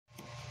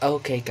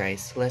Okay,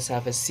 guys, let's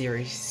have a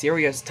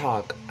serious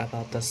talk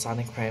about the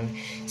Sonic Prime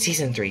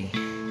Season 3.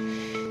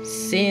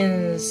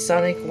 Since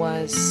Sonic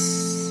was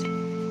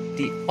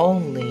the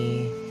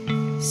only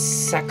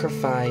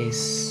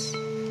sacrifice,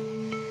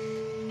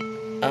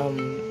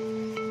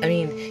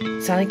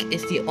 Sonic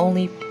is the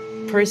only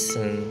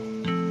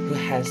person who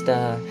has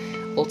the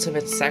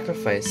ultimate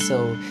sacrifice,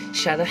 so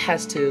Shadow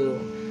has to,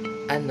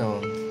 I don't know,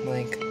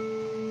 like,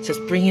 just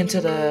bring him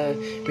to the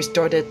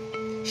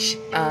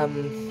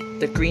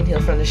Green Hill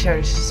from the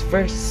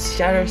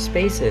shadow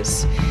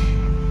spaces.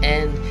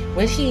 And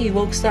when he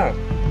wakes up,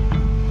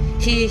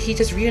 he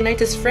just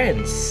reunites his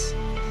friends.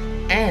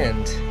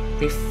 And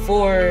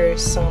before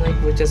Sonic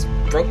would just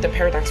broke the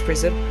Paradox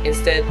Prism,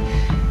 instead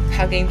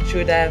hugging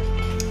through that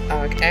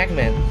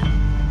Eggman.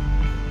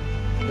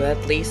 But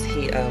at least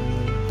he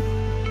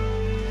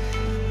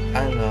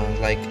I don't know,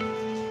 like,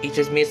 he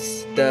just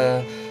meets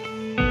the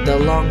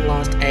long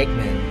lost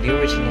Eggman, the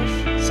original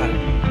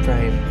Sonic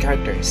Prime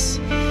characters.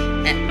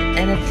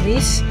 And at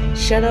least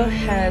Shadow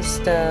has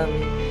the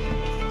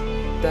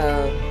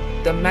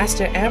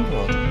Master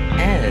Emerald,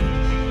 and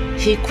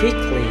he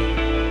quickly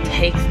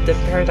takes the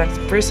Paradox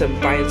Prism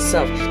by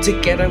itself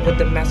together with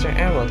the Master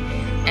Emerald,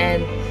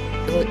 and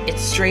it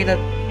straight up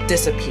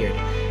disappeared.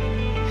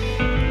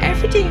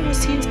 Everything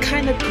seems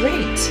kind of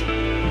great,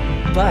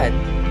 but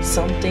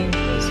something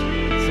was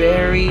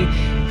very,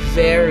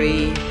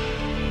 very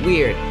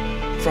weird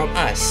from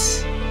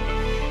us.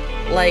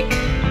 Like,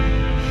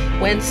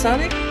 when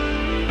Sonic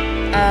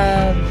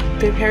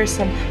prepare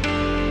some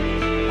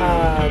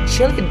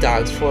chili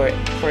dogs for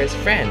his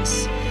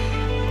friends,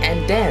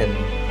 and then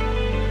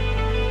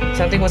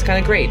something was kind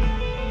of great.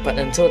 But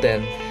until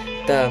then,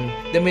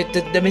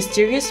 the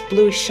mysterious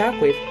blue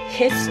shockwave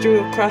hits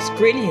through across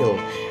Green Hill.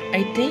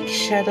 I think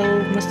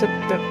Shadow must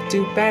have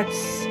do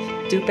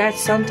bad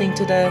something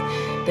to the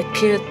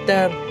kid,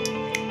 the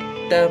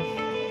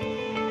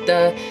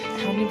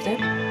how many of them?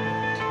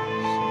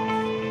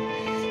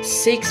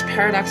 6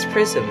 Paradox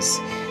Prisms.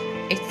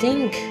 I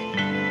think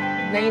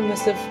 9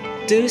 must have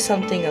do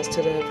something else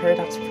to the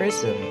Paradox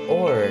Prism,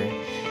 or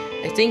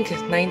I think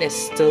 9 is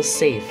still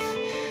safe.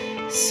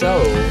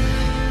 So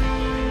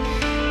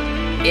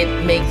it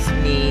makes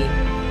me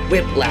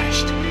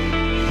whiplashed.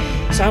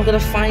 So I'm gonna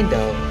find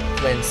out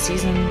when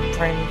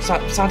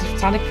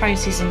Sonic Prime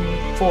Season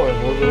 4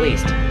 will be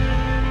released.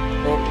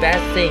 Well,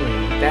 bad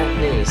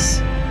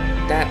news.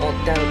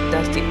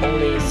 That's the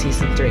only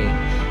Season 3.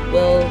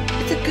 Well,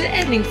 it's a good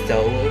ending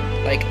though.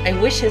 Like, I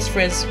wish his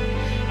friends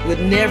would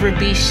never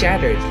be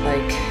shattered.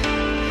 Like,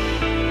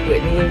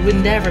 would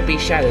never be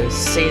shattered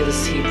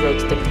since he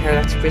broke the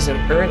Paradox Prism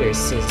earlier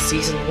since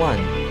Season 1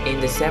 in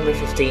December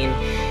 15,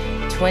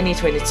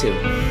 2022.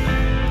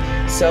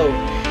 So,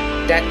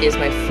 that is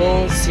my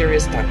full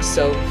serious talk.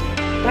 So,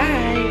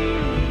 bye!